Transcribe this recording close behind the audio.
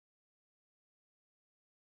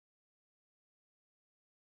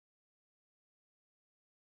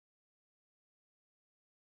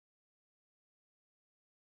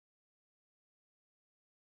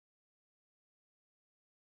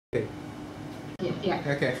Yeah.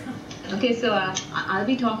 Okay. Okay, so I'll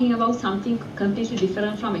be talking about something completely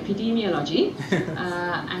different from epidemiology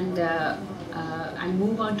and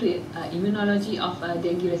move on to immunology of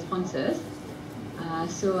dengue responses.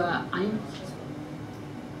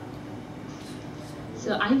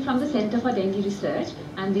 I'm from the Center for Dengue Research,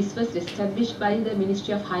 and this was established by the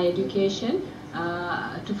Ministry of Higher Education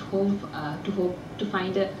to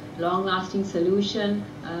find a long-lasting solution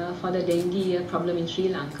for the dengue problem in Sri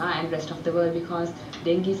Lanka and rest of the world, because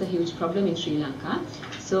dengue is a huge problem in Sri Lanka.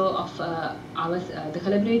 So, the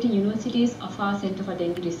collaborating universities of our Center for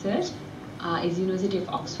Dengue Research is University of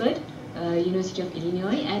Oxford, University of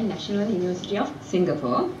Illinois, and National University of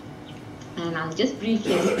Singapore. And I'll just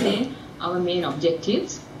briefly explain our main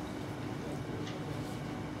objectives.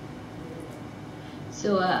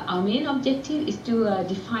 So our main objective is to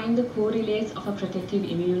define the correlates of a protective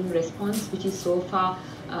immune response, which is so far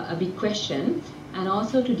a big question, and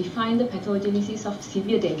also to define the pathogenesis of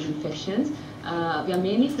severe dengue infections. We are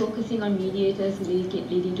mainly focusing on mediators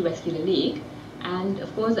leading to vascular leak, and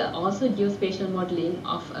of course also geospatial modeling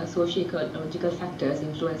of socio-ecological factors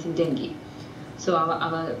influencing dengue. So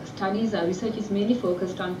our studies, our research is mainly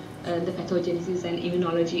focused on the pathogenesis and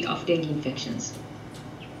immunology of dengue infections.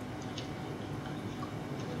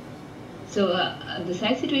 So the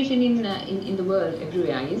sad situation in the world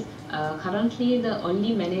everywhere is currently the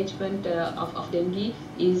only management of dengue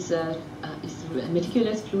is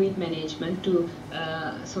meticulous fluid management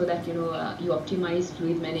so that you optimize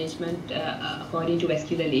fluid management according to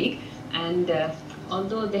vascular leak. And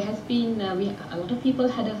although there has been a lot of people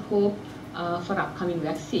had a hope for upcoming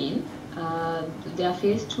vaccine, their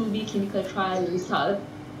phase 2B clinical trial result,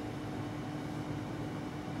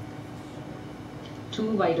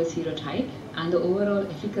 2 virus serotype, and the overall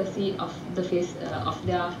efficacy of the of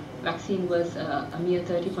their vaccine was a mere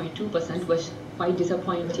 30.2%, was quite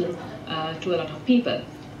disappointing to a lot of people.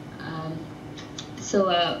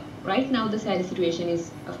 Right now the sad situation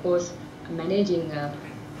is, of course, managing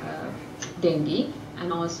dengue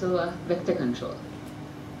and also vector control.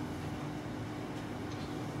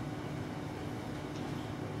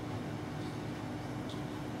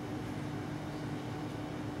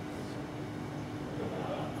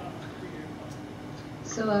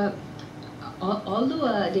 So,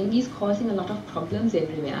 although dengue is causing a lot of problems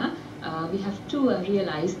everywhere, we have to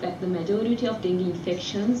realize that the majority of dengue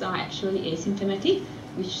infections are actually asymptomatic,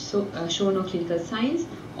 which show no clinical signs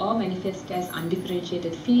or manifest as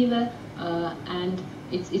undifferentiated fever, and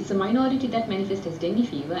it's a minority that manifests as dengue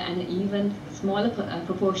fever, and an even smaller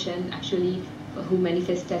proportion actually who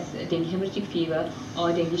manifest as dengue hemorrhagic fever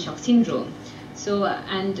or dengue shock syndrome. So,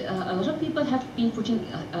 a lot of people have been putting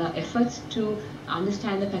efforts to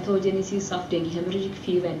understand the pathogenesis of dengue hemorrhagic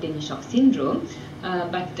fever and dengue shock syndrome,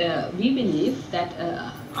 but we believe that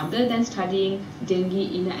other than studying dengue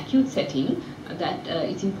in an acute setting, that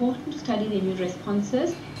it's important to study the immune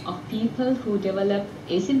responses of people who develop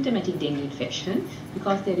asymptomatic dengue infection,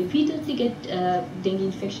 because they repeatedly get dengue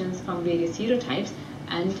infections from various serotypes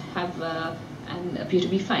and appear to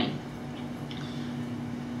be fine.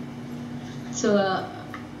 So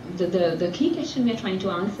the key question we are trying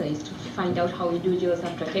to answer is to find out how individuals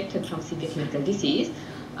are protected from severe clinical disease,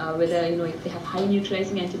 whether if they have high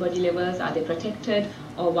neutralizing antibody levels, are they protected,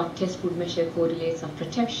 or what test would measure correlates of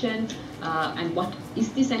protection, and what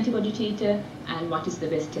is this antibody titer, and what is the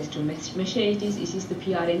best test to measure it is this the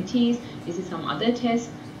PRNTs, is it some other test,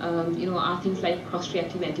 are things like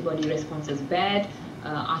cross-reactive antibody responses bad,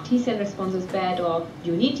 are T-cell responses bad, or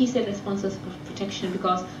do you need T-cell responses for protection?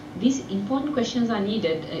 Because these important questions are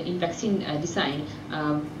needed in vaccine design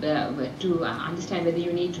to understand whether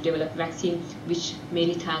you need to develop vaccine which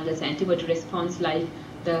mainly targets antibody response, like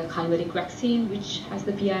the chimeric vaccine which has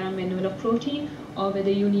the PRM envelope protein, or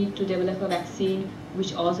whether you need to develop a vaccine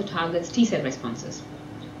which also targets T-cell responses.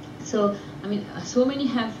 So, so many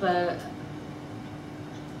have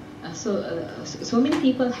so many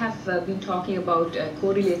people have been talking about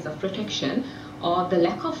correlates of protection, or the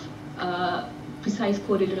lack of precise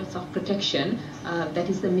correlates of protection that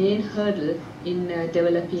is the main hurdle in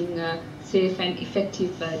developing safe and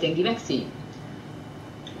effective dengue vaccine.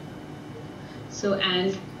 So,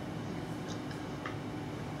 and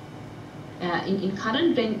in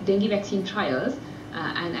current dengue vaccine trials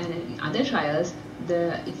and other trials,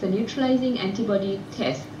 it's a neutralizing antibody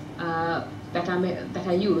test that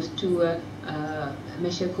are used to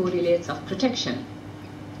measure correlates of protection.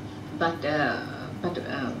 But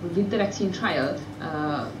with the vaccine trial,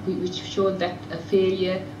 which showed that a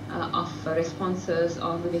failure of responses,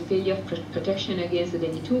 or with a failure of protection against the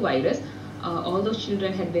dengue 2 virus, all those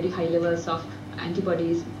children had very high levels of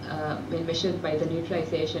antibodies when measured by the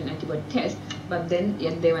neutralization antibody test, but then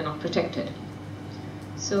yet they were not protected.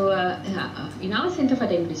 So in our Center for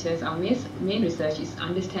Dengue Research, our main research is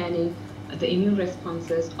understanding the immune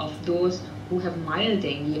responses of those who have mild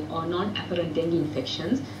dengue or non-apparent dengue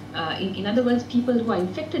infections. In other words, people who are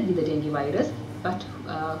infected with the dengue virus, but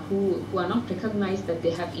who are not recognized that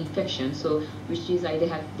they have infection. So, which is either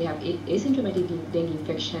they have asymptomatic dengue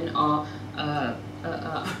infection or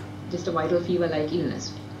just a viral fever-like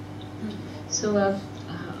illness. So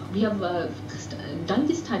we have done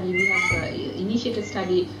this study. We have initiated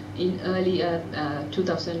study in early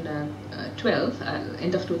 2012,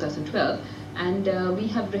 end of 2012, and we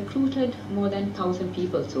have recruited more than 1,000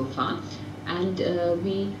 people so far, and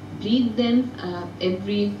we bleed them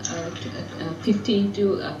every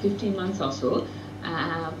 15 months or so,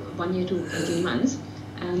 1 year to 18 months.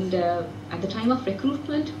 And at the time of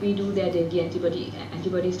recruitment, we do their dengue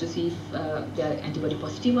antibodies to see if they are antibody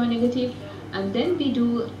positive or negative, and then we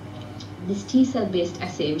do this T-cell based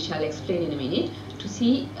assay, which I'll explain in a minute, to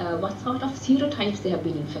see what sort of serotypes they have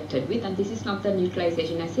been infected with. And this is not the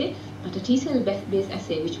neutralization assay, but a T-cell based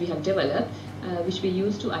assay which we have developed, which we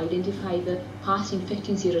use to identify the past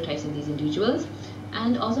infecting serotypes in these individuals,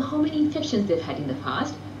 and also how many infections they've had in the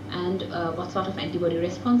past, and what sort of antibody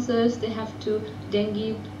responses they have to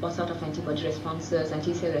dengue, what sort of antibody responses and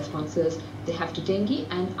T-cell responses they have to dengue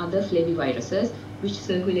and other flaviviruses which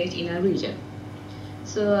circulate in our region.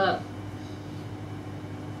 So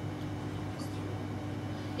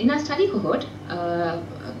in our study cohort,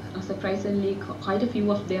 surprisingly, quite a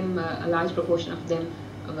few of them, a large proportion of them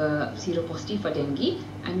were seropositive for dengue,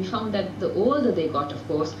 and we found that the older they got, of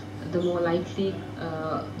course, the more likely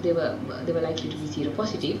they were likely to be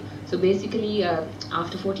seropositive. So basically,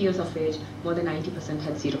 after 40 years of age, more than 90%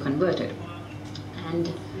 had seroconverted.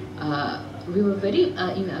 And we were very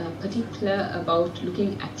particular about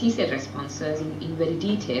looking at T-cell responses in very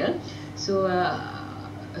detail. So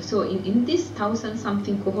so in this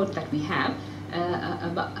 1,000-something cohort that we have,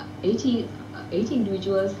 about 80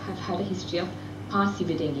 individuals have had a history of past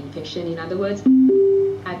severe dengue infection. In other words,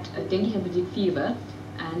 had a dengue hemorrhagic fever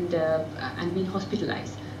and been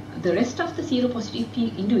hospitalized. The rest of the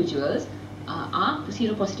seropositive individuals are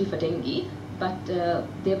seropositive for dengue, but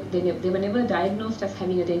they were never diagnosed as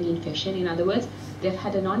having a dengue infection. In other words, they've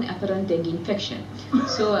had a non-apparent dengue infection.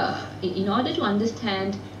 So in order to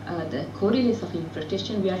understand the correlates of immune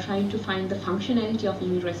protection, we are trying to find the functionality of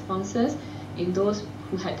immune responses in those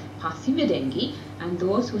who had past severe dengue and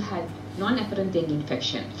those who had non-apparent dengue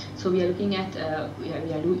infection. So we are looking at, we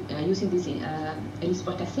are using these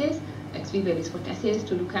ELISpot assays, ex vivo ELISpot assays,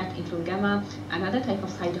 to look at interferon gamma and other type of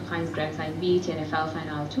cytokines, granzyme B, TNF alpha and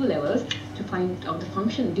IL-2 levels, to find out the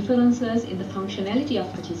differences in the functionality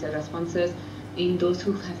of the T-cell responses in those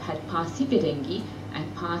who have had past severe dengue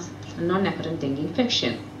and past non-apparent dengue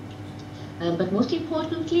infection. But most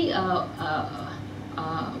importantly,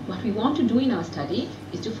 what we want to do in our study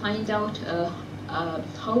is to find out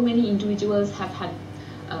how many individuals have had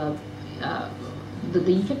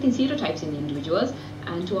the infecting serotypes in the individuals,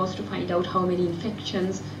 and to also find out how many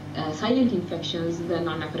infections, silent infections, the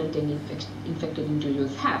non-apparent dengue infected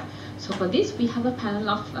individuals have. So for this, we have a panel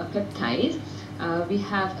of peptides. We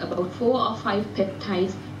have about 4 or 5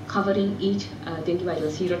 peptides covering each dengue viral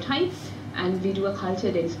serotype, and we do a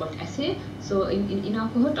cultured ELISpot assay. So in our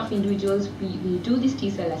cohort of individuals, we do this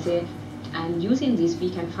T-cell assay, and using this we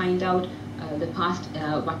can find out the past,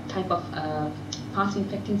 what type of past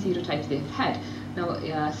infecting serotypes they've had.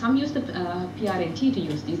 Now, some use the PRNT to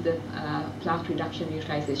use this, the plaque reduction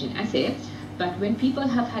neutralization assay. But when people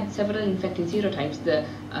have had several infecting serotypes, the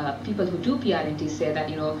people who do PRNT say that,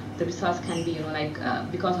 the results can be,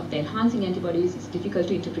 because of the enhancing antibodies, it's difficult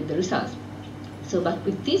to interpret the results. So, but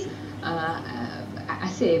with this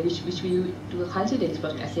assay, which we do a cultured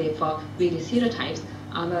ELISpot assay for various serotypes,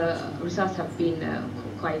 our results have been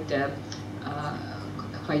quite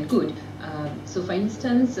good. So, for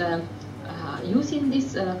instance, using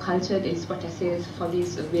this cultured ELISpot assays for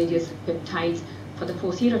these various peptides for the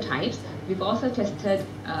 4 serotypes, we've also tested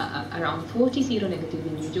around 40 seronegative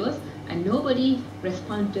individuals, and nobody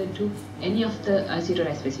responded to any of the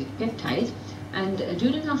serotype-specific peptides. And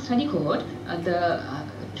during our study cohort, the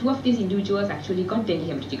 2 of these individuals actually got dengue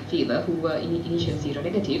hemorrhagic fever, who were initial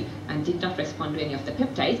seronegative and did not respond to any of the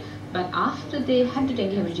peptides. But after they had the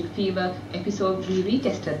dengue hemorrhagic fever episode, we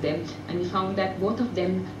retested them, and we found that both of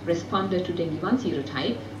them responded to dengue 1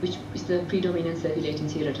 serotype, which is the predominant circulating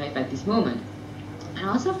serotype at this moment. And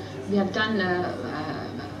also, we have done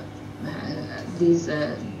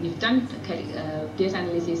we've done data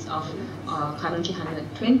analysis of currently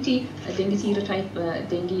 120 dengue serotype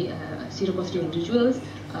dengue seropositive individuals,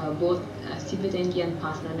 both severe dengue and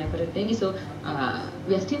past non-acquired dengue. So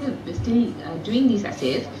we are still doing these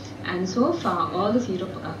assays, and so far all the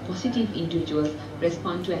seropositive individuals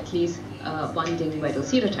respond to at least one dengue viral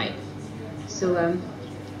serotype. So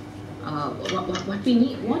what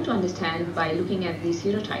we want to understand by looking at these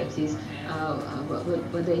serotypes is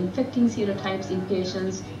were the infecting serotypes in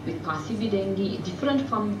patients with past severe dengue different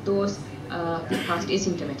from those with past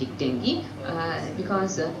asymptomatic dengue,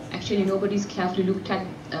 because actually nobody's carefully looked at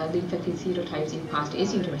the infected serotypes in past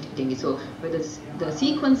asymptomatic dengue. So whether the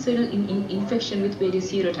sequential infection with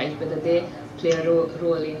various serotypes, whether they play a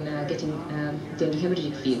role in getting dengue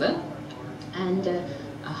hemorrhagic fever, and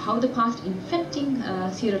how the past infecting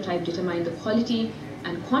serotype determine the quality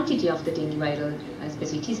and quantity of the dengue viral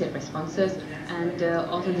specific T-cell responses, and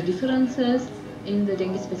also the differences in the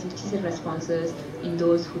dengue specific T-cell responses in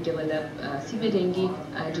those who develop severe dengue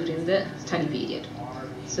during the study period.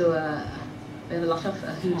 So we have a lot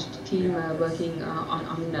of huge team working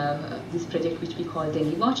on this project, which we call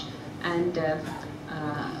Dengue Watch, and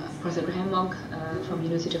Professor Graham Mogg from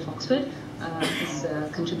University of Oxford is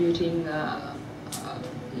contributing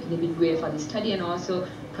in a big way for this study, and also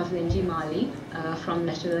Professor N.G. Mali from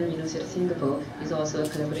National University of Singapore is also a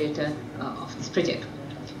collaborator of this project.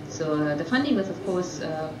 So the funding was, of course,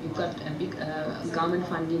 we've got a big government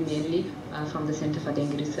funding mainly from the Center for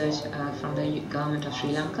Dengue Research from the government of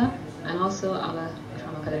Sri Lanka, and also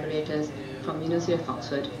from our collaborators from University of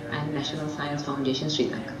Oxford and National Science Foundation Sri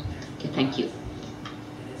Lanka. Okay, thank you.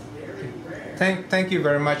 Thank you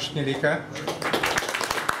very much, Neelika.